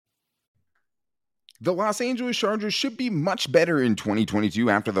The Los Angeles Chargers should be much better in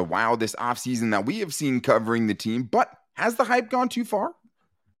 2022 after the wildest offseason that we have seen covering the team, but has the hype gone too far?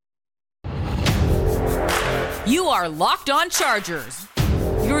 You are Locked On Chargers,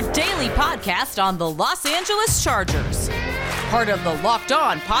 your daily podcast on the Los Angeles Chargers, part of the Locked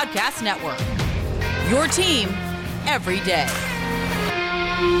On Podcast Network, your team every day.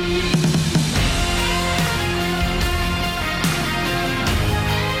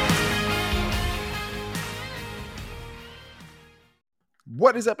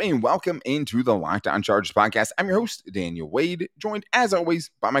 What is up, and welcome into the Locked On Chargers podcast. I'm your host, Daniel Wade, joined as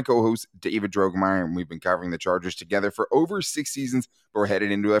always by my co-host, David Drogemeyer, and we've been covering the Chargers together for over 6 seasons, but we're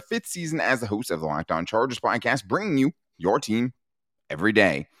headed into our 5th season as the host of the Locked On Chargers podcast, bringing you your team every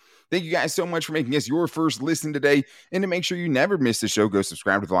day. Thank you guys so much for making us your first listen today, and to make sure you never miss the show, go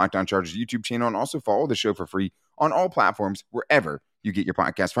subscribe to the Locked On Chargers YouTube channel, and also follow the show for free on all platforms, wherever you get your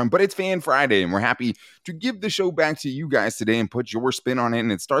podcast from. But it's Fan Friday, and we're happy to give the show back to you guys today and put your spin on it.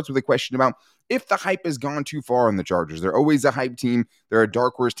 And it starts with a question about if the hype has gone too far on the Chargers. They're always a hype team. They're a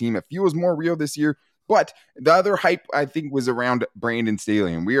dark horse team. It feels more real this year. But the other hype, I think, was around Brandon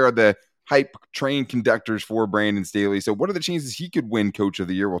Staley, and we are the hype train conductors for Brandon Staley. So what are the chances he could win Coach of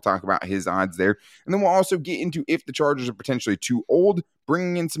the Year? We'll talk about his odds there. And then we'll also get into if the Chargers are potentially too old,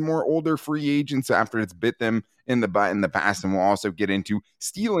 bringing in some more older free agents after it's bit them in the butt in the past. And we'll also get into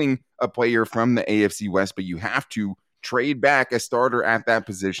stealing a player from the AFC West, but you have to trade back a starter at that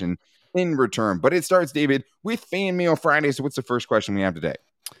position in return. But it starts, David, with Fan Mail Friday. So what's the first question we have today?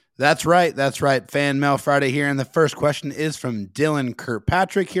 That's right. Fan Mail Friday here. And the first question is from Dylan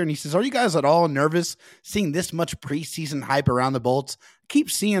Kirkpatrick here. And he says, are you guys at all nervous seeing this much preseason hype around the Bolts?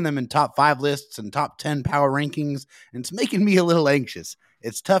 Keep seeing them in top 5 lists and top 10 power rankings, and it's making me a little anxious.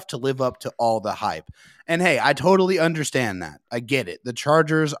 It's tough to live up to all the hype. And hey, I totally understand that. I get it. The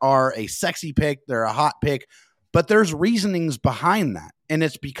Chargers are a sexy pick. They're a hot pick, but there's reasonings behind that. And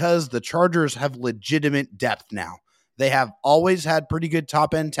it's because the Chargers have legitimate depth now. They have always had pretty good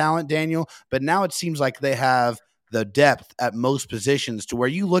top-end talent, Daniel, but now it seems like they have the depth at most positions to where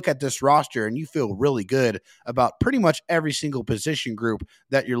you look at this roster and you feel really good about pretty much every single position group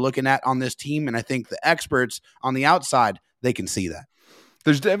that you're looking at on this team. And I think the experts on the outside, they can see that.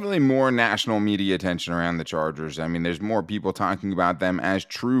 There's definitely more national media attention around the Chargers. I mean, there's more people talking about them as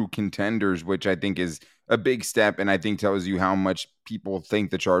true contenders, which I think is a big step, and I think tells you how much people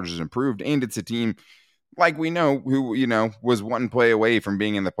think the Chargers improved. And it's a team, like we know, who, was one play away from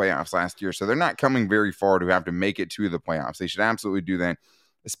being in the playoffs last year. So they're not coming very far to have to make it to the playoffs. They should absolutely do that,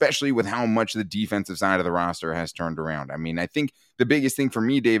 especially with how much the defensive side of the roster has turned around. I mean, I think the biggest thing for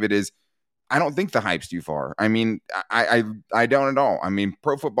me, David, is I don't think the hype's too far. I mean, I don't at all. I mean,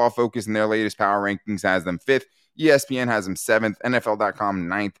 Pro Football Focus in their latest power rankings has them 5th. ESPN has them 7th. NFL.com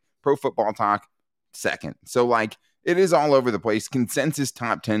 9th. Pro Football Talk 2nd. So, it is all over the place. Consensus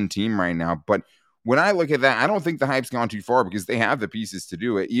top 10 team right now. But when I look at that, I don't think the hype's gone too far because they have the pieces to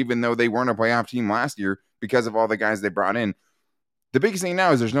do it, even though they weren't a playoff team last year because of all the guys they brought in. The biggest thing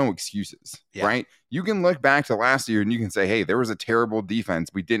now is there's no excuses, right? You can look back to last year and you can say, hey, there was a terrible defense.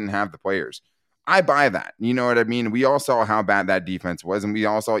 We didn't have the players. I buy that. You know what I mean? We all saw how bad that defense was, and we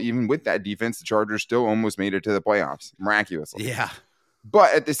all saw even with that defense, the Chargers still almost made it to the playoffs, miraculously. Yeah.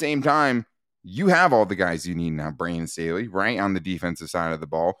 But at the same time, you have all the guys you need now, Brandon Staley, right, on the defensive side of the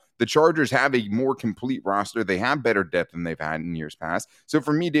ball. The Chargers have a more complete roster. They have better depth than they've had in years past. So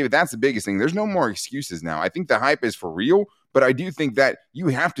for me, David, that's the biggest thing. There's no more excuses now. I think the hype is for real, but I do think that you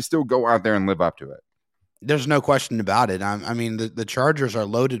have to still go out there and live up to it. There's no question about it. I mean, the Chargers are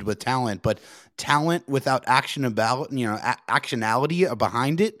loaded with talent, but talent without actionality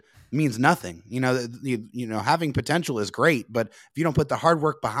behind it means nothing. Having potential is great, but if you don't put the hard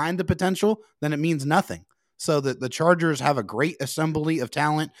work behind the potential, then it means nothing. So the Chargers have a great assembly of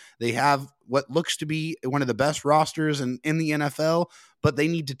talent. They have what looks to be one of the best rosters in the NFL, but they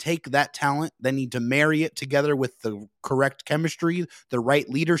need to take that talent. They need to marry it together with the correct chemistry, the right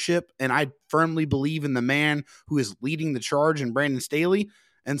leadership. And I firmly believe in the man who is leading the charge in Brandon Staley.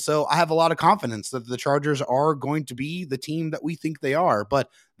 And so I have a lot of confidence that the Chargers are going to be the team that we think they are, but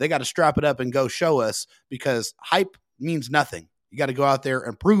they got to strap it up and go show us, because hype means nothing. You got to go out there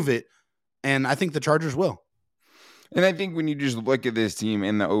and prove it. And I think the Chargers will. And I think when you just look at this team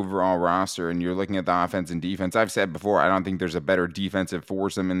in the overall roster and you're looking at the offense and defense, I've said before, I don't think there's a better defensive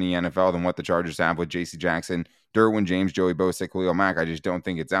foursome in the NFL than what the Chargers have with J.C. Jackson, Derwin James, Joey Bosa, Khalil Mack. I just don't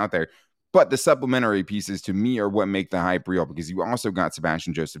think it's out there. But the supplementary pieces to me are what make the hype real, because you also got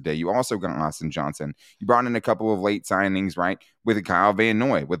Sebastian Joseph Day. You also got Austin Johnson. You brought in a couple of late signings, right? With Kyle Van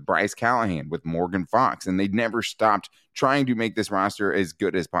Noy, with Bryce Callahan, with Morgan Fox. And they never stopped trying to make this roster as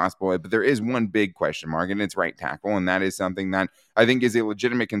good as possible. But there is one big question mark, and it's right tackle. And that is something that I think is a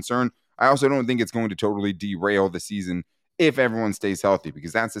legitimate concern. I also don't think it's going to totally derail the season if everyone stays healthy,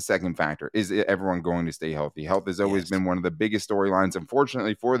 because that's the second factor. Is everyone going to stay healthy? Health has always been one of the biggest storylines,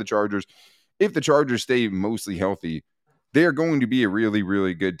 unfortunately, for the Chargers. If the Chargers stay mostly healthy, they're going to be a really,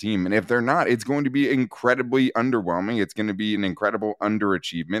 really good team. And if they're not, it's going to be incredibly underwhelming. It's going to be an incredible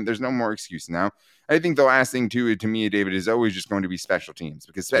underachievement. There's no more excuse now. I think the last thing, too, to me, David, is always just going to be special teams,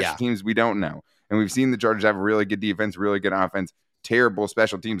 because special teams we don't know. And we've seen the Chargers have a really good defense, really good offense, terrible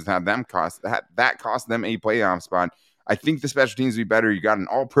special teams, and have them cost them a playoff spot. I think the special teams will be better. You got an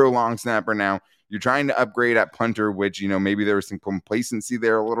all-pro long snapper now. You're trying to upgrade at punter, which, maybe there was some complacency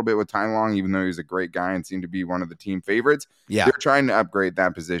there a little bit with Ty Long, even though he was a great guy and seemed to be one of the team favorites. Yeah. They're trying to upgrade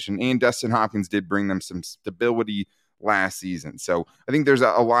that position. And Dustin Hopkins did bring them some stability last season. So I think there's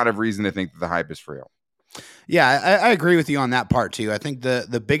a lot of reason to think that the hype is real. Yeah, I agree with you on that part, too. I think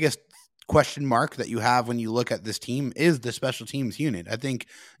the biggest question mark that you have when you look at this team is the special teams unit. I think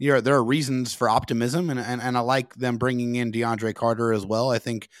there are reasons for optimism, and I like them bringing in DeAndre Carter as well. I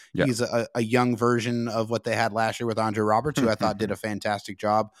think he's a young version of what they had last year with Andre Roberts, who I thought did a fantastic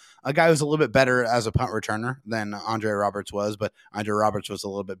job. A guy who's a little bit better as a punt returner than Andre Roberts was, but Andre Roberts was a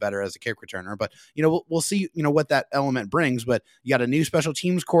little bit better as a kick returner. But, we'll see, what that element brings. But you got a new special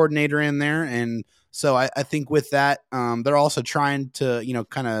teams coordinator in there, and so I think with that, they're also trying to,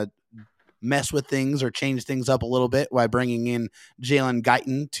 kind of mess with things or change things up a little bit by bringing in Jalen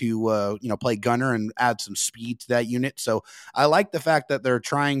Guyton to, play gunner and add some speed to that unit. So I like the fact that they're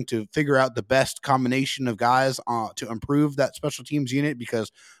trying to figure out the best combination of guys to improve that special teams unit,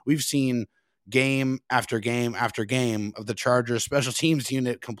 because we've seen game after game after game of the Chargers special teams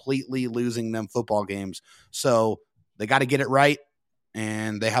unit completely losing them football games. So they got to get it right.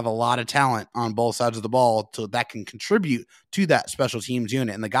 And they have a lot of talent on both sides of the ball that can contribute to that special teams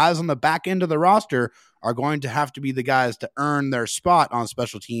unit. And the guys on the back end of the roster are going to have to be the guys to earn their spot on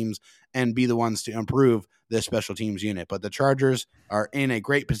special teams and be the ones to improve this special teams unit. But the Chargers are in a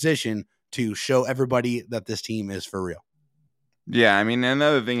great position to show everybody that this team is for real. Yeah, I mean,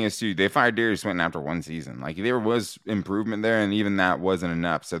 another thing is, too, they fired Darius Swinton after one season. Like, there was improvement there, and even that wasn't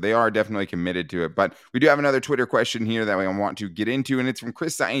enough. So they are definitely committed to it. But we do have another Twitter question here that I want to get into, and it's from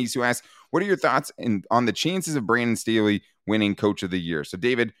Chris Saiz, who asks, what are your thoughts on the chances of Brandon Staley winning Coach of the Year? So,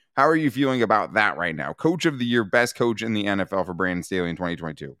 David, how are you feeling about that right now? Coach of the Year, best coach in the NFL for Brandon Staley in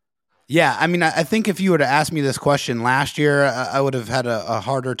 2022. Yeah, I mean, I think if you were to ask me this question last year, I would have had a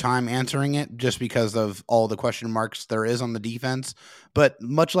harder time answering it just because of all the question marks there is on the defense. But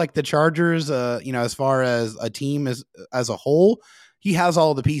much like the Chargers, as far as a team as a whole, he has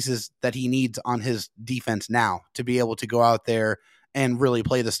all the pieces that he needs on his defense now to be able to go out there and really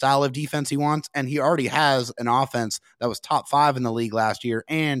play the style of defense he wants. And he already has an offense that was top 5 in the league last year,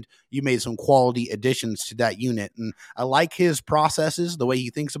 and you made some quality additions to that unit. And I like his processes, the way he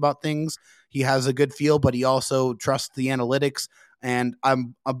thinks about things. He has a good feel, but he also trusts the analytics. And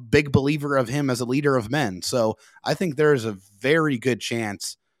I'm a big believer of him as a leader of men. So I think there's a very good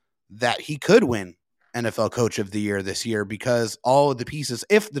chance that he could win NFL Coach of the Year this year, because all of the pieces,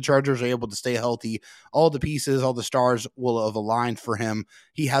 if the Chargers are able to stay healthy, all the pieces, all the stars will have aligned for him.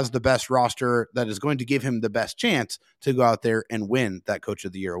 He has the best roster that is going to give him the best chance to go out there and win that Coach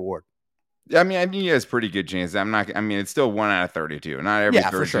of the Year award. I mean, I think he has a pretty good chance. It's still 1 out of 32. Not every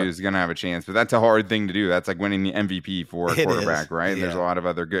 32 is going to have a chance, but that's a hard thing to do. That's like winning the MVP for a quarterback, right? Yeah. There's a lot of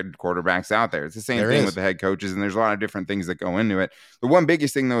other good quarterbacks out there. It's the same thing with the head coaches, and there's a lot of different things that go into it. The one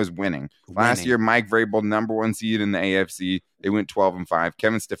biggest thing, though, is winning. Last year, Mike Vrabel, number 1 seed in the AFC. They went 12-5.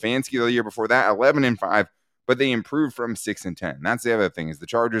 Kevin Stefanski the year before that, 11-5, but they improved from 6-10. That's the other thing, is the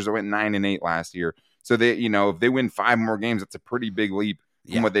Chargers went 9-8 last year. So they, if they win 5 more games, that's a pretty big leap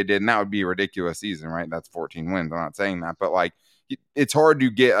from what they did, and that would be a ridiculous season, right? That's 14 wins. I'm not saying that, but like, it's hard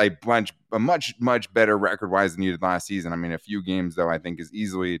to get a much better record-wise than you did last season. I mean, a few games, though, I think is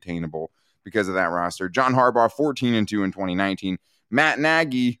easily attainable because of that roster. John Harbaugh, 14-2 in 2019. Matt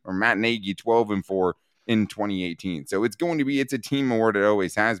Nagy, 12-4 in 2018. So it's a team award. It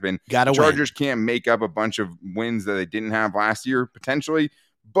always has been. The Chargers can't make up a bunch of wins that they didn't have last year, potentially.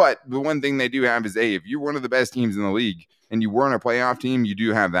 But the one thing they do have is, if you're one of the best teams in the league and you weren't a playoff team, you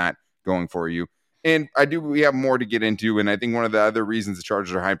do have that going for you. And we have more to get into. And I think one of the other reasons the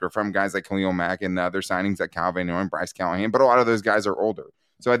Chargers are hyped are from guys like Khalil Mack and the other signings like Kyle Van Noy and Bryce Callahan. But a lot of those guys are older.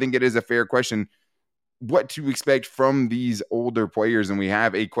 So I think it is a fair question. what to expect from these older players. And we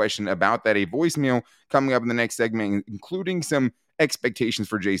have a question about that, a voicemail coming up in the next segment, including some expectations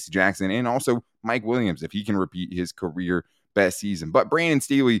for J.C. Jackson and also Mike Williams, if he can repeat his career best season. But Brandon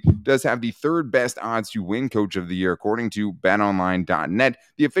Staley does have the third best odds to win Coach of the Year, according to betonline.net,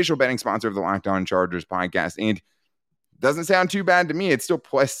 the official betting sponsor of the Locked On Chargers podcast. And doesn't sound too bad to me. It's still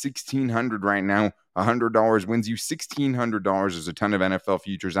plus 1,600 right now. $100 wins you $1,600. There's a ton of NFL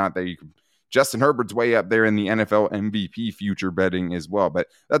futures out there. Justin Herbert's way up there in the NFL MVP future betting as well. But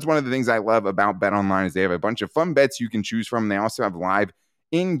that's one of the things I love about BetOnline is they have a bunch of fun bets you can choose from. They also have live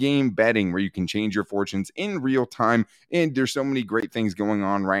in-game betting where you can change your fortunes in real time. And there's so many great things going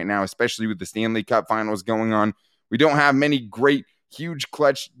on right now, especially with the Stanley Cup finals going on. We don't have many great, huge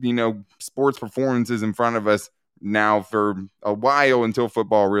clutch, sports performances in front of us now for a while until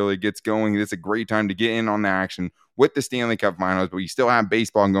football really gets going. It's a great time to get in on the action with the Stanley Cup finals, but you still have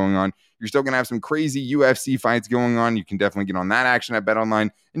baseball going on. You're still going to have some crazy UFC fights going on. You can definitely get on that action at BetOnline,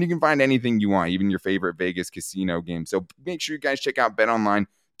 and you can find anything you want, even your favorite Vegas casino game. So make sure you guys check out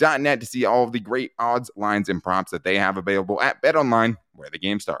betonline.net to see all of the great odds, lines, and props that they have available at BetOnline, where the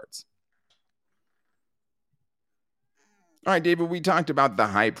game starts. All right, David, we talked about the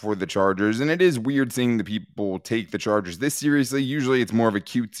hype for the Chargers, and it is weird seeing the people take the Chargers this seriously. Usually it's more of a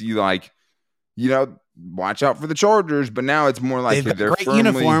cutesy, watch out for the Chargers, but now it's more like they're great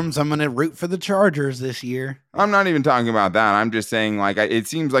uniforms. I'm going to root for the Chargers this year. I'm not even talking about that. I'm just saying, it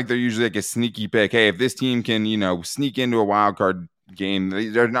seems like they're usually like a sneaky pick. Hey, if this team can, sneak into a wild card game,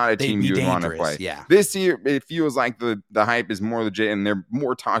 they're not a team you would want to play. Yeah. This year, it feels like the hype is more legit, and they're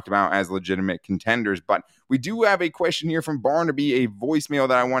more talked about as legitimate contenders. But we do have a question here from Barnaby, a voicemail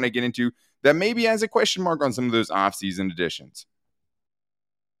that I want to get into that maybe has a question mark on some of those off-season additions.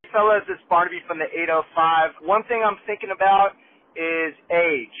 Fellas, it's Barnaby from the 805. One thing I'm thinking about is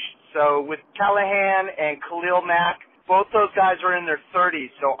age. So with Callahan and Khalil Mack, both those guys are in their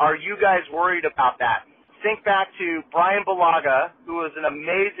 30s. So are you guys worried about that? Think back to Brian Bulaga, who was an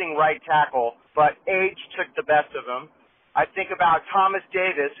amazing right tackle, but age took the best of him. I think about Thomas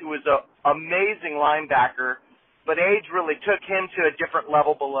Davis, who was an amazing linebacker, but age really took him to a different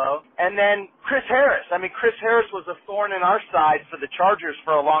level below. And then Chris Harris. Chris Harris was a thorn in our side for the Chargers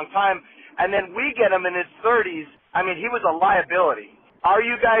for a long time. And then we get him in his 30s. He was a liability. Are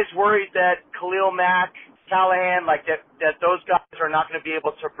you guys worried that Khalil Mack, Callahan, that those guys are not going to be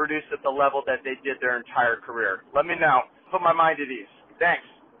able to produce at the level that they did their entire career? Let me know. Put my mind at ease. Thanks.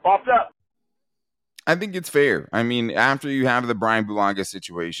 Bumped up. I think it's fair. After you have the Brian Bulaga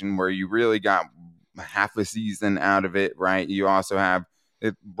situation where you really got half a season out of it, right? You also have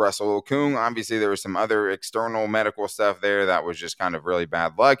Russell Okung. Obviously, there was some other external medical stuff there that was just kind of really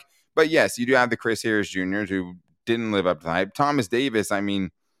bad luck. But yes, you do have the Chris Harris Jr.'s who didn't live up to the hype. Thomas Davis, he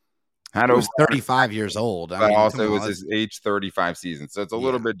was 35 years old. But also it was his age 35 season. So it's a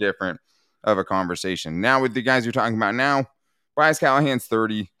little bit different of a conversation. Now with the guys you're talking about now, Bryce Callahan's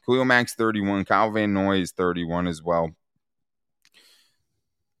 30, Khalil Mack's 31, Kyle Van Noy is 31 as well.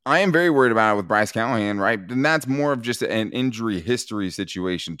 I am very worried about it with Bryce Callahan, right? And that's more of just an injury history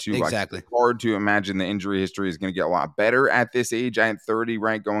situation, too. Exactly. It's hard to imagine the injury history is going to get a lot better at this age. At 30,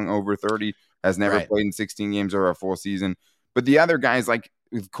 right? Going over 30, has never played in 16 games or a full season. But the other guys, like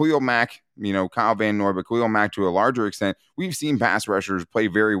with Khalil Mack, Kyle Van Noy, but Khalil Mack to a larger extent, we've seen pass rushers play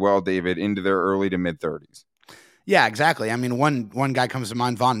very well, David, into their early to mid-30s. Yeah, exactly. One guy comes to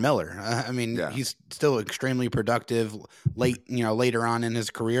mind, Von Miller. He's still extremely productive later on in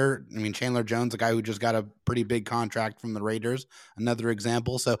his career. Chandler Jones, a guy who just got a pretty big contract from the Raiders, another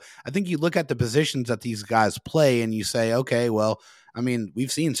example. So I think you look at the positions that these guys play and you say, okay, well,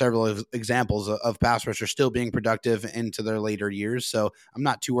 we've seen several examples of pass rushers still being productive into their later years. So I'm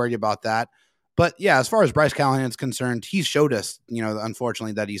not too worried about that. But yeah, as far as Bryce Callahan is concerned, he's showed us,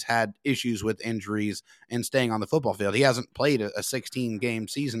 unfortunately, that he's had issues with injuries and staying on the football field. He hasn't played a 16-game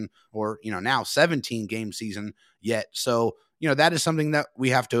season or, now 17-game season yet. So, that is something that we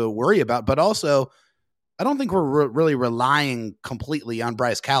have to worry about. But also, I don't think we're really relying completely on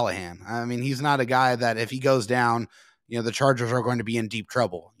Bryce Callahan. He's not a guy that if he goes down, the Chargers are going to be in deep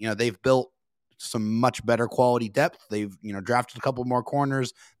trouble. They've built some much better quality depth. They've, drafted a couple more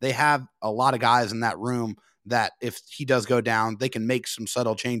corners. They have a lot of guys in that room that if he does go down, they can make some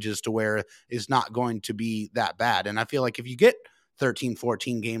subtle changes to where it's not going to be that bad. And I feel like if you get 13,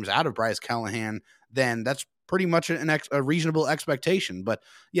 14 games out of Bryce Callahan, then that's pretty much a reasonable expectation. But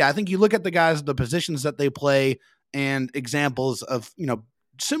yeah, I think you look at the guys, the positions that they play and examples of,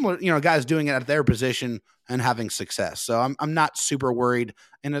 similar, guys doing it at their position and having success. So I'm not super worried.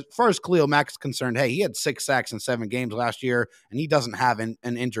 And as far as Khalil Mack is concerned, hey, he had 6 sacks in 7 games last year, and he doesn't have an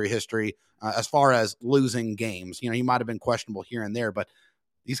injury history as far as losing games. He might have been questionable here and there, but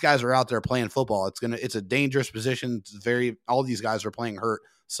these guys are out there playing football. It's a dangerous position. All these guys are playing hurt.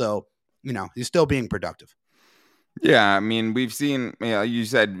 So, he's still being productive. Yeah, I mean, we've seen, you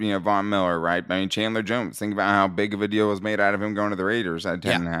said, Von Miller, right? I mean, Chandler Jones, think about how big of a deal was made out of him going to the Raiders. Had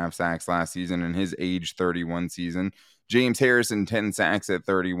 10 and a half sacks last season in his age 31 season. James Harrison, 10 sacks at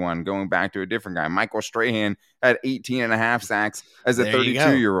 31. Going back to a different guy, Michael Strahan had 18 and a half sacks as a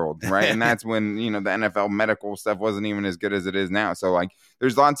 32-year-old, right? And that's when, the NFL medical stuff wasn't even as good as it is now. So,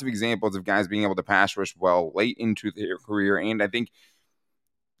 there's lots of examples of guys being able to pass rush well late into their career. And I think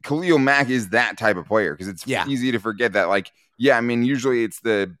Khalil Mack is that type of player because it's easy to forget that. Usually it's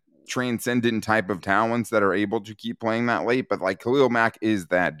the transcendent type of talents that are able to keep playing that late, but Khalil Mack is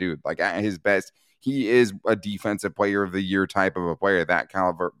that dude. At his best, he is a defensive player of the year type of a player, that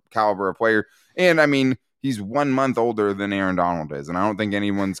caliber of player. And he's 1 month older than Aaron Donald is, and I don't think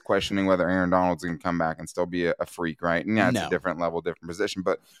anyone's questioning whether Aaron Donald's going to come back and still be a freak, right? And it's a different level, different position.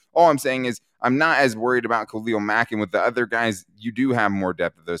 But all I'm saying is I'm not as worried about Khalil Mack, and with the other guys, you do have more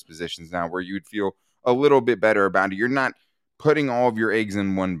depth at those positions now where you'd feel a little bit better about it. You're not putting all of your eggs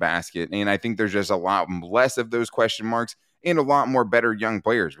in one basket, and I think there's just a lot less of those question marks and a lot more better young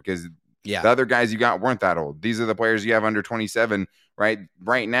players because the other guys you got weren't that old. These are the players you have under 27, right?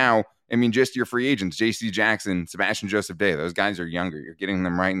 Right now, just your free agents, J.C. Jackson, Sebastian Joseph-Day, those guys are younger. You're getting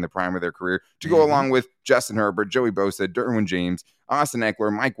them right in the prime of their career to go along with Justin Herbert, Joey Bosa, Derwin James, Austin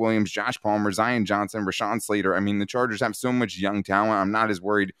Eckler, Mike Williams, Josh Palmer, Zion Johnson, Rashawn Slater. The Chargers have so much young talent. I'm not as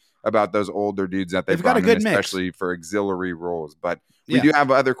worried about those older dudes that they've got a good mix, especially for auxiliary roles. But we do have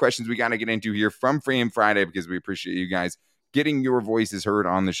other questions we got to get into here from Frame Friday because we appreciate you guys getting your voices heard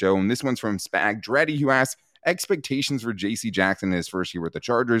on the show. And this one's from Spag Dreddy, who asks, expectations for J.C. Jackson in his first year with the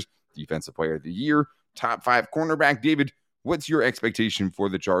Chargers, defensive player of the year, top 5 cornerback. David, what's your expectation for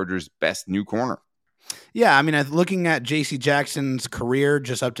the Chargers' best new corner? Yeah, looking at J.C. Jackson's career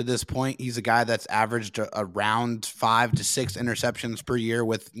just up to this point, he's a guy that's averaged around 5 to 6 interceptions per year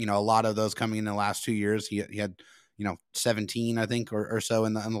with, a lot of those coming in the last 2 years. He had 17, I think, or so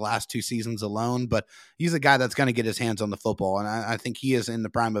in the last 2 seasons alone. But he's a guy that's going to get his hands on the football, and I think he is in the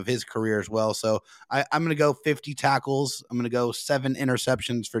prime of his career as well. So I'm going to go 50 tackles. I'm going to go 7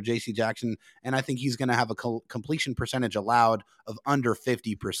 interceptions for J.C. Jackson, and I think he's going to have a completion percentage allowed of under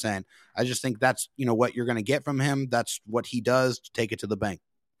 50%. I just think that's what you're going to get from him. That's what he does to take it to the bank.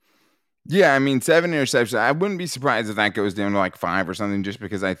 Yeah, 7 interceptions. I wouldn't be surprised if that goes down to 5 or something, just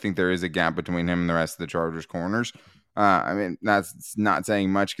because I think there is a gap between him and the rest of the Chargers corners. That's not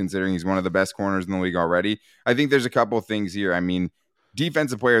saying much considering he's one of the best corners in the league already. I think there's a couple of things here.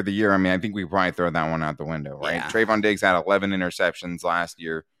 Defensive player of the year, I think we probably throw that one out the window, right? Yeah. Trayvon Diggs had 11 interceptions last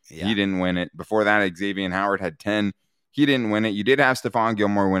year. Yeah. He didn't win it. Before that, Xavier Howard had 10. He didn't win it. You did have Stephon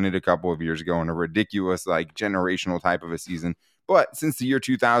Gilmore win it a couple of years ago in a ridiculous, generational type of a season. But since the year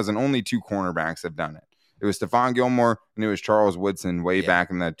 2000, only 2 cornerbacks have done it. It was Stephon Gilmore and it was Charles Woodson way back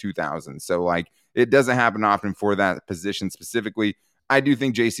in the 2000s. So, it doesn't happen often for that position specifically. I do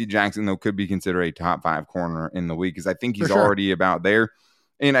think J.C. Jackson, though, could be considered a top 5 corner in the league because I think he's already about there.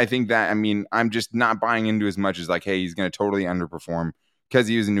 And I think that, I'm just not buying into as much as hey, he's going to totally underperform because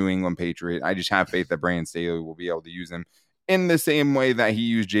he was a New England Patriot. I just have faith that Brandon Staley will be able to use him in the same way that he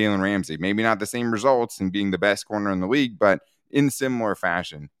used Jalen Ramsey. Maybe not the same results and being the best corner in the league, but in similar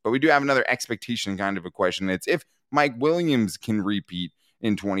fashion. But we do have another expectation kind of a question. It's if Mike Williams can repeat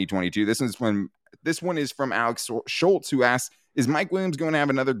in 2022. This one is from Alex Schultz, who asks, is Mike Williams going to have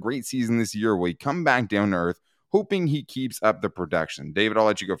another great season this year? Will he come back down to earth, hoping he keeps up the production? David, I'll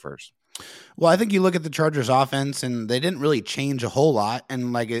let you go first. Well, I think you look at the Chargers offense and they didn't really change a whole lot.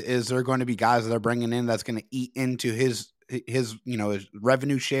 And is there going to be guys that they're bringing in that's going to eat into his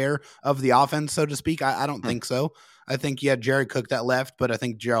revenue share of the offense, so to speak? I don't think so. I think you had Jared Cook that left, but I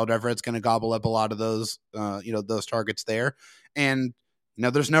think Gerald Everett's going to gobble up a lot of those, those targets there. And,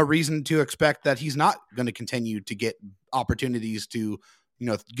 there's no reason to expect that he's not going to continue to get opportunities to,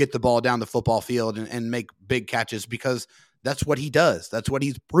 get the ball down the football field and make big catches because that's what he does. That's what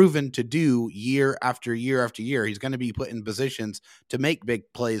he's proven to do year after year after year. He's going to be put in positions to make big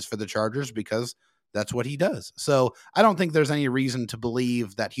plays for the Chargers because that's what he does. So I don't think there's any reason to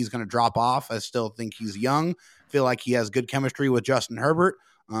believe that he's going to drop off. I still think he's young. Feel like he has good chemistry with Justin Herbert.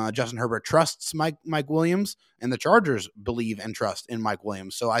 Justin Herbert trusts Mike Williams, and the Chargers believe and trust in Mike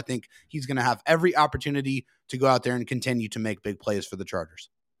Williams. So I think he's going to have every opportunity to go out there and continue to make big plays for the Chargers.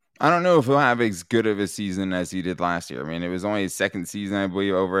 I don't know if he'll have as good of a season as he did last year. I mean, it was only his second season, I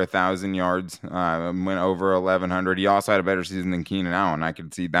believe, over 1,000 yards, went over 1,100. He also had a better season than Keenan Allen. I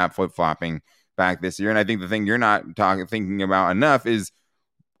could see that flip-flopping back this year. And I think the thing you're not thinking about enough is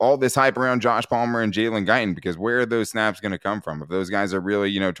all this hype around Josh Palmer and Jalen Guyton, because where are those snaps going to come from? If those guys are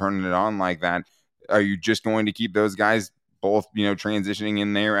really, turning it on like that, are you just going to keep those guys both, transitioning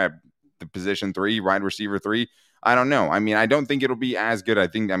in there at the position 3, wide receiver 3? I don't know. I mean, I don't think it'll be as good.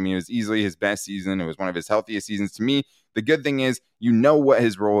 It was easily his best season. It was one of his healthiest seasons. To me, the good thing is, what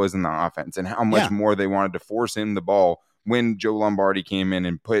his role is in the offense and how much more they wanted to force him the ball when Joe Lombardi came in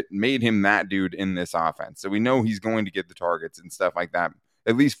and made him that dude in this offense. So we know he's going to get the targets and stuff like that,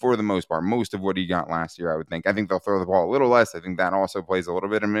 at least for the most part, most of what he got last year, I would think. I think they'll throw the ball a little less. I think that also plays a little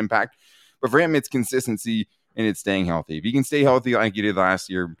bit of an impact. But for him, it's consistency and it's staying healthy. If he can stay healthy like he did last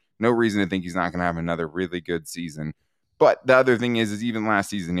year, no reason to think he's not going to have another really good season. But the other thing is even last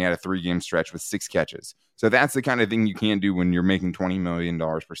season, he had a 3-game stretch with 6 catches. So that's the kind of thing you can't do when you're making $20 million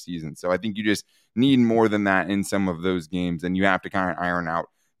per season. So I think you just need more than that in some of those games, and you have to kind of iron out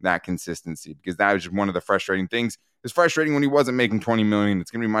that consistency, because that was just one of the frustrating things. It's frustrating when he wasn't making $20 million.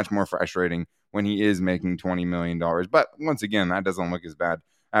 It's going to be much more frustrating when he is making $20 million. But once again, that doesn't look as bad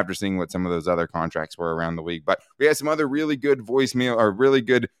after seeing what some of those other contracts were around the league. But we had some other really good voicemail, or really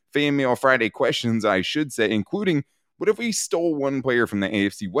good Fan Mail Friday questions, I should say, including, what if we stole one player from the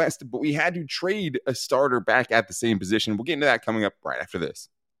AFC West, but we had to trade a starter back at the same position? We'll get into that coming up right after this.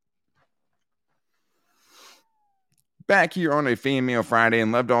 Back here on a Fan Mail Friday,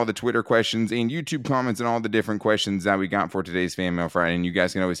 and loved all the Twitter questions and YouTube comments and all the different questions that we got for today's Fan Mail Friday. And you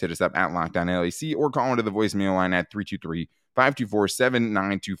guys can always hit us up at Lockdown LAC or call into the voicemail line at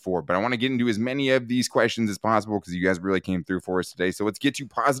 323-524-7924. But I want to get into as many of these questions as possible because you guys really came through for us today. So let's get to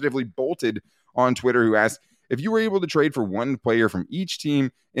Positively Bolted on Twitter, who asked, if you were able to trade for one player from each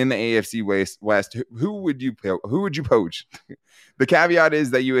team in the AFC West, who would you poach? The caveat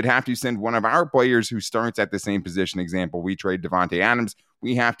is that you would have to send one of our players who starts at the same position. Example, we trade Devontae Adams.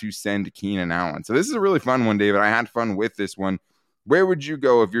 We have to send Keenan Allen. So this is a really fun one, David. I had fun with this one. Where would you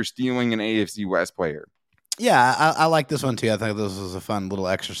go if you're stealing an AFC West player? Yeah, I like this one too. I think this was a fun little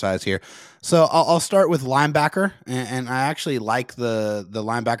exercise here. So I'll start with linebacker, and I actually like the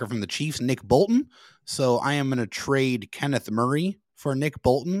linebacker from the Chiefs, Nick Bolton. So I am going to trade Kenneth Murray for Nick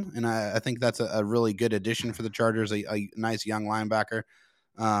Bolton, and I think that's a really good addition for the Chargers, a nice young linebacker.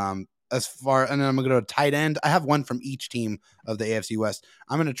 And then I'm going to go to tight end. I have one from each team of the AFC West.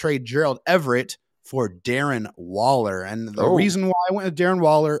 I'm going to trade Gerald Everett for Darren Waller, and the reason why I went with Darren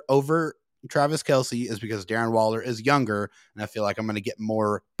Waller over Travis Kelce is because Darren Waller is younger, and I feel like I'm going to get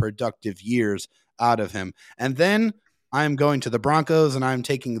more productive years out of him. And then I'm going to the Broncos, and I'm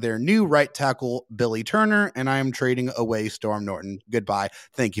taking their new right tackle, Billy Turner, and I am trading away Storm Norton. Goodbye.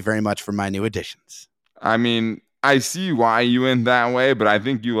 Thank you very much for my new additions. I mean, I see why you went that way, but I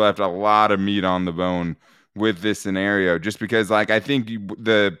think you left a lot of meat on the bone with this scenario, just because, I think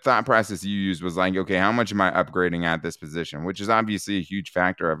the thought process you used was okay, how much am I upgrading at this position, which is obviously a huge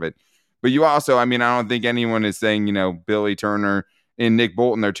factor of it. But you also, I don't think anyone is saying, Billy Turner and Nick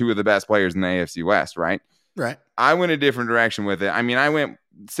Bolton are two of the best players in the AFC West, right? Right. I went a different direction with it. I went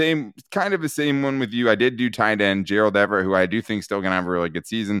kind of the same one with you. I did do tight end, Gerald Everett, who I do think still going to have a really good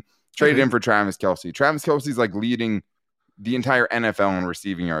season. Traded him for Travis Kelce. Travis Kelce's leading the entire NFL in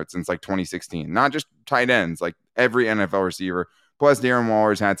receiving yards since 2016. Not just tight ends, every NFL receiver. Plus Darren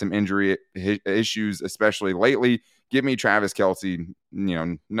Waller's had some injury issues, especially lately. Give me Travis Kelce,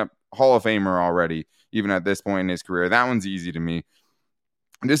 Hall of Famer already, even at this point in his career. That one's easy to me.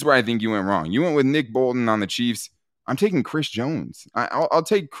 This is where I think you went wrong. You went with Nick Bolton on the Chiefs. I'm taking Chris Jones. I'll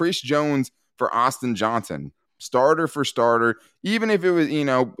take Chris Jones for Austin Johnson. Starter for starter. Even if it was,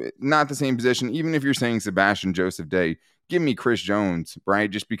 not the same position. Even if you're saying Sebastian Joseph Day, give me Chris Jones, right?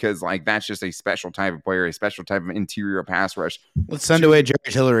 Just because, that's just a special type of player, a special type of interior pass rush. Let's send away Jerry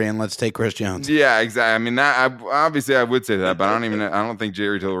Tillery and let's take Chris Jones. Yeah, exactly. Obviously I would say that, but I don't think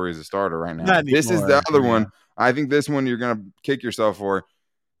Jerry Tillery is a starter right now. This is the other one. I think this one you're going to kick yourself for.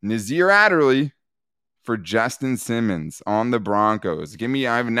 Nazir Adderley for Justin Simmons on the Broncos. I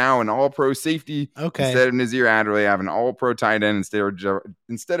have now an all-pro safety instead of Nazir Adderley. I have an all-pro tight end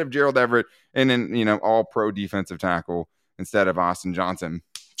instead of Gerald Everett, and an all-pro defensive tackle instead of Austin Johnson.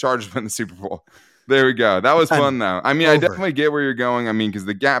 Chargers win the Super Bowl. There we go. That was fun, though. I definitely get where you're going. Because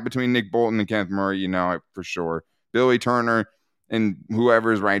the gap between Nick Bolton and Kenneth Murray, for sure. Billy Turner and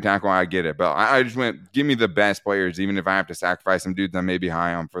whoever's right tackle, I get it. But I just went, give me the best players, even if I have to sacrifice some dudes I may be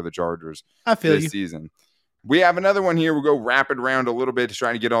high on for the Chargers this season. We have another one here. We'll go rapid round a little bit to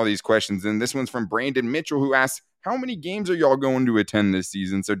try to get all these questions in. This one's from Brandon Mitchell, who asks, how many games are y'all going to attend this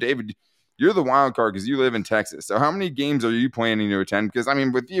season? So, David, you're the wild card because you live in Texas. So, how many games are you planning to attend? Because, I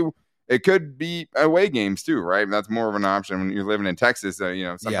mean, with you, it could be away games too, right? That's more of an option when you're living in Texas.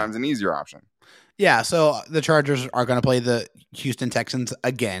 Sometimes an easier option. Yeah, so the Chargers are going to play the Houston Texans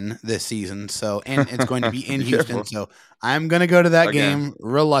again this season. So, and it's going to be in Houston. So, I'm going to go to that game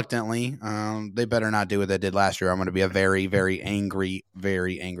reluctantly. They better not do what they did last year. I'm going to be a very, very angry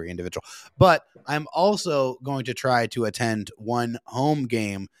individual. But I'm also going to try to attend one home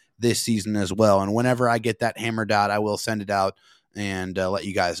game this season as well. And whenever I get that hammered out, I will send it out and let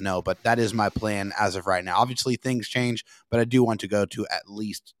you guys know. But that is my plan as of right now. Obviously, things change, but I do want to go to at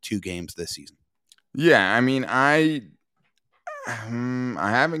least 2 games this season. Yeah, I mean, I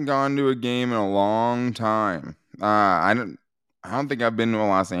haven't gone to a game in a long time. I don't think I've been to a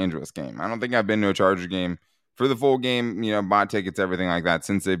Los Angeles game. I don't think I've been to a Charger game for the full game, bought tickets, everything like that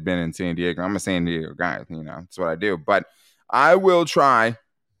since they've been in San Diego. I'm a San Diego guy, that's what I do. But I will try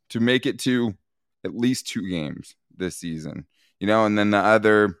to make it to at least 2 games this season, and then the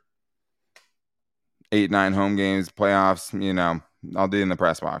other 8-9 home games, playoffs, I'll do in the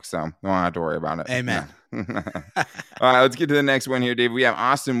press box, so don't have to worry about it. Amen. All right, let's get to the next one here, Dave. We have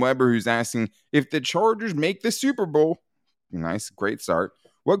Austin Weber who's asking, if the Chargers make the Super Bowl, nice, great start,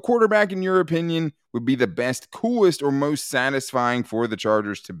 what quarterback, in your opinion, would be the best, coolest, or most satisfying for the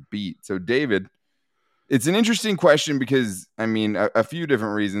Chargers to beat? So, David, it's an interesting question because, I mean, a few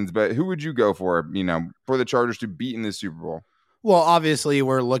different reasons, but who would you go for the Chargers to beat in the Super Bowl? Well, obviously,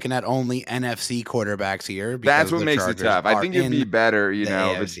 we're looking at only NFC quarterbacks here. That's what makes it tough. I think it'd be better, if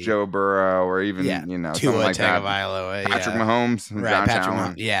it's Joe Burrow or even, Tua something like that. Patrick Mahomes, right? Patrick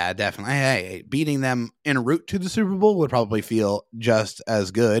Mahomes. Yeah, definitely. Hey, beating them en route to the Super Bowl would probably feel just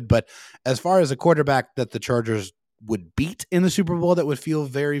as good. But as far as a quarterback that the Chargers would beat in the Super Bowl, that would feel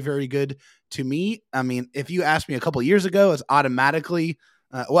very, very good to me. I mean, if you asked me a couple years ago, it's automatically.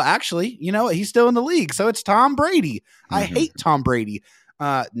 Well, actually, he's still in the league, so it's Tom Brady. I hate Tom Brady.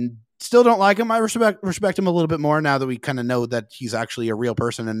 Still don't like him. I respect him a little bit more now that we kind of know that he's actually a real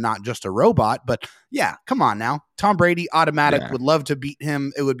person and not just a robot. But yeah, come on now. Tom Brady, automatic. Would love to beat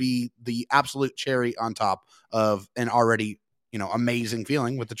him. It would be the absolute cherry on top of an already, amazing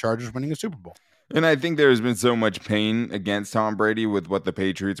feeling with the Chargers winning a Super Bowl. And I think there's been so much pain against Tom Brady with what the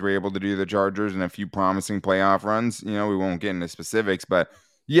Patriots were able to do to the Chargers and a few promising playoff runs. We won't get into specifics, but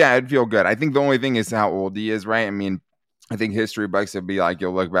yeah, it'd feel good. I think the only thing is how old he is, right? I mean, I think history books would be like,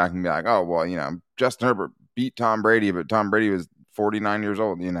 you'll look back and be like, oh, well, Justin Herbert beat Tom Brady, but Tom Brady was 49 years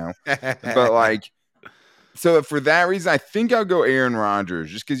old, But so for that reason, I think I'll go Aaron Rodgers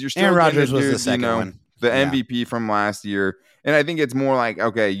just because you're still Aaron Rodgers was the second one. The MVP from last year. And I think it's more like,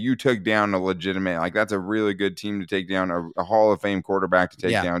 okay, you took down a legitimate, that's a really good team to take down, a Hall of Fame quarterback to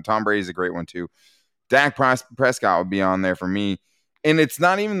take down. Tom Brady's a great one too. Dak Prescott would be on there for me. And it's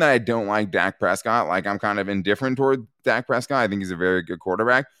not even that I don't like Dak Prescott. I'm kind of indifferent toward Dak Prescott. I think he's a very good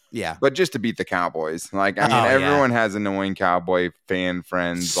quarterback. Yeah. But just to beat the Cowboys. Everyone has annoying Cowboy fan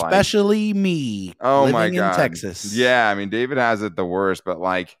friends. Especially me. Oh, my God. In Texas. Yeah. I mean, David has it the worst, but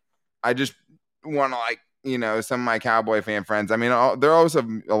I just want to some of my Cowboy fan friends. I mean, they're also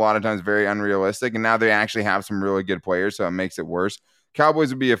a lot of times very unrealistic, and now they actually have some really good players, so it makes it worse. Cowboys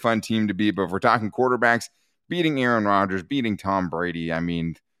would be a fun team to beat, but if we're talking quarterbacks, beating Aaron Rodgers, beating Tom Brady, I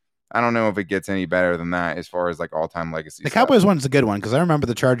mean, I don't know if it gets any better than that as far as all-time legacy. The Cowboys one's a good one because I remember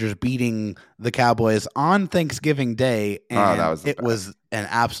the Chargers beating the Cowboys on Thanksgiving Day, and it was an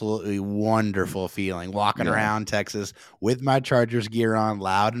absolutely wonderful feeling walking around Texas with my Chargers gear on,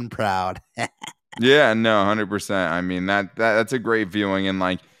 loud and proud. Yeah, no, 100%. I mean, that's a great feeling. And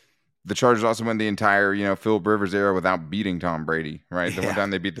the Chargers also went the entire, Philip Rivers era without beating Tom Brady, right? The one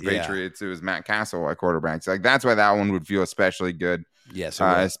time they beat the Patriots, it was Matt Castle at quarterback. So that's why that one would feel especially good. Yes,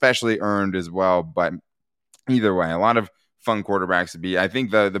 especially earned as well. But either way, a lot of fun quarterbacks to beat. I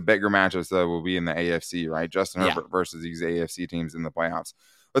think the bigger matchups though will be in the AFC, right? Justin Herbert versus these AFC teams in the playoffs.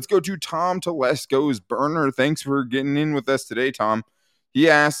 Let's go to Tom Telesco's burner. Thanks for getting in with us today, Tom. He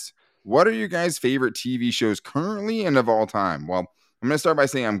asked, what are your guys' favorite TV shows currently and of all time? Well, I'm going to start by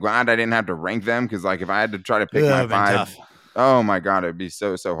saying I'm glad I didn't have to rank them because if I had to try to pick my 5, oh my God, it'd be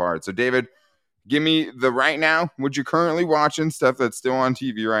so hard. So David, give me the right now, what you're currently watching, stuff that's still on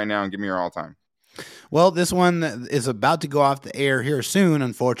TV right now, and give me your all time. Well, this one is about to go off the air here soon,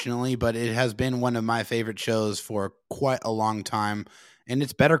 unfortunately, but it has been one of my favorite shows for quite a long time, and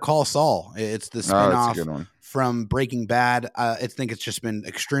it's Better Call Saul. It's the spinoff from Breaking Bad. I think it's just been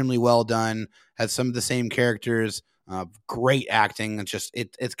extremely well done, has some of the same characters, great acting.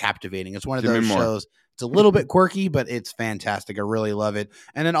 It's captivating. It's one of those shows. It's a little bit quirky, but it's fantastic. I really love it.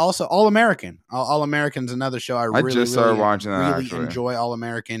 And then also All American. All American's another show I really, just started watching that, really actually. enjoy. All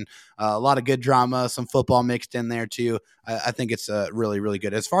American. A lot of good drama, some football mixed in there too. I think it's really, really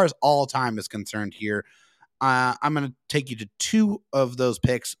good. As far as all time is concerned here, I'm going to take you to two of those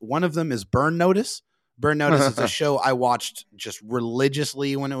picks. One of them is Burn Notice. Burn Notice is a show I watched just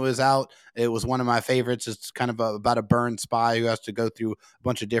religiously when it was out. It was one of my favorites. It's kind of about a burned spy who has to go through a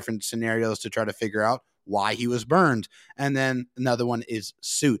bunch of different scenarios to try to figure out why he was burned. And then another one is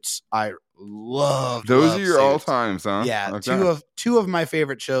Suits. I love those are your Suits. all times, huh? Yeah, Okay. two of my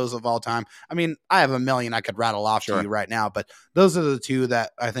favorite shows of all time. I mean, I have a million I could rattle off Sure. to you right now, but those are the two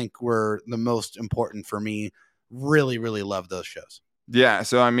that I think were the most important for me. Really, really love those shows. Yeah,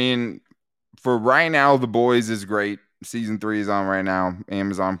 so I mean, for right now, The Boys is great. Season 3 is on right now,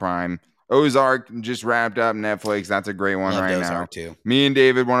 Amazon Prime. Ozark just wrapped up Netflix. That's a great one Loved right Ozark now. too. Me and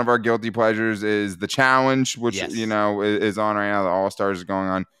David, one of our guilty pleasures is The Challenge, which Yes. is on right now. The All Stars is going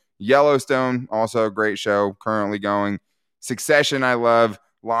on. Yellowstone, also a great show, currently going. Succession, I love.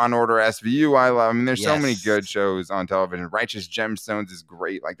 Law and Order SVU, I love. I mean, there's so many Yes. good shows on television. Righteous Gemstones is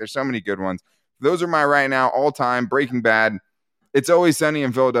great. Like, there's so many good ones. Those are my right now all time. Breaking Bad. It's Always Sunny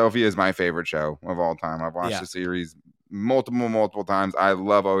in Philadelphia is my favorite show of all time. I've watched the series multiple times. I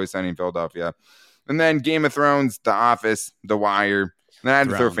love Always Sunny in Philadelphia. And then Game of Thrones, The Office, The Wire. And then I had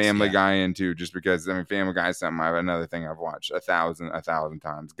to throw Thrones, Family yeah. Guy in too, just because I mean Family Guy is something another thing I've watched a thousand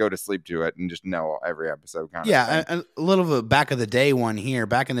times. Go to sleep to it and just know every episode kind of Yeah, thing. a little of a back of the day one here.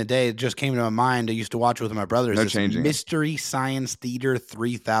 Back in the day, it just came to my mind. I used to watch with my brothers. No It's changing it. Mystery Science Theater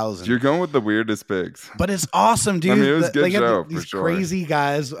 3000. You're going with the weirdest picks. But it's awesome, dude. I mean, it was a good They got show, for these sure. crazy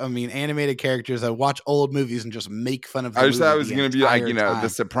guys. I mean, animated characters that watch old movies and just make fun of. The I just thought it movie was the going to be like, entire The time.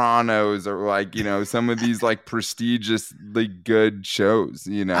 Sopranos or like, some of these like prestigiously good shows, I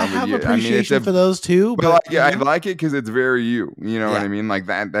have But appreciation for those too, But but like, I like it because it's very you. You know what Yeah. I mean? Like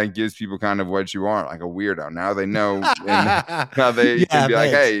that gives people kind of what you are, like a weirdo. Now they know, and now they Yeah, can be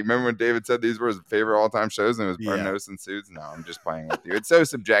like, thanks. "Hey, remember when David said these were his favorite all-time shows and it was Burn Yeah. Notice and Suits?" No, I'm just playing with you. It's so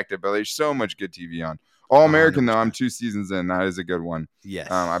subjective, but there's so much good TV on. All American though, I'm 2 seasons in. That is a good one.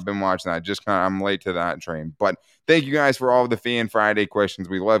 Yes. I've been watching that. I'm late to that train. But thank you guys for all of the Fan Friday questions.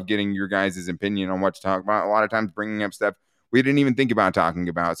 We love getting your guys' opinion on what to talk about. A lot of times bringing up stuff we didn't even think about talking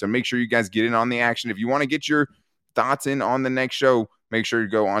about. So make sure you guys get in on the action. If you want to get your thoughts in on the next show, make sure you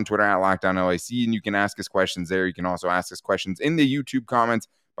go on Twitter at LockedOnLAC and you can ask us questions there. You can also ask us questions in the YouTube comments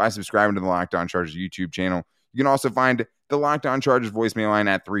by subscribing to the Locked On Chargers YouTube channel. You can also find the Locked On Chargers voicemail line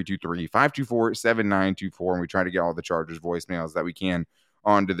at 323-524-7924. And we try to get all the Chargers voicemails that we can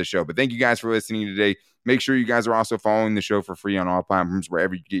onto the show. But thank you guys for listening today. Make sure you guys are also following the show for free on all platforms,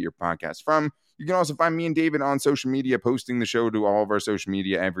 wherever you get your podcasts from. You can also find me and David on social media, posting the show to all of our social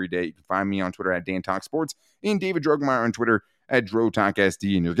media every day. You can find me on Twitter at Dan Talk Sports and David Drogemeyer on Twitter at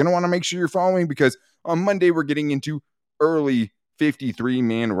DroTalkSD. And you're going to want to make sure you're following because on Monday, we're getting into early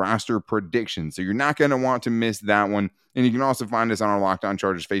 53-man roster predictions. So you're not going to want to miss that one. And you can also find us on our Locked On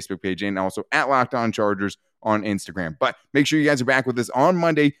Chargers Facebook page and also at Locked On Chargers on Instagram. But make sure you guys are back with us on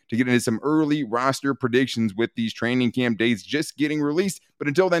Monday to get into some early roster predictions with these training camp dates just getting released. But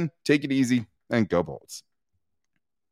until then, take it easy and go Bolts.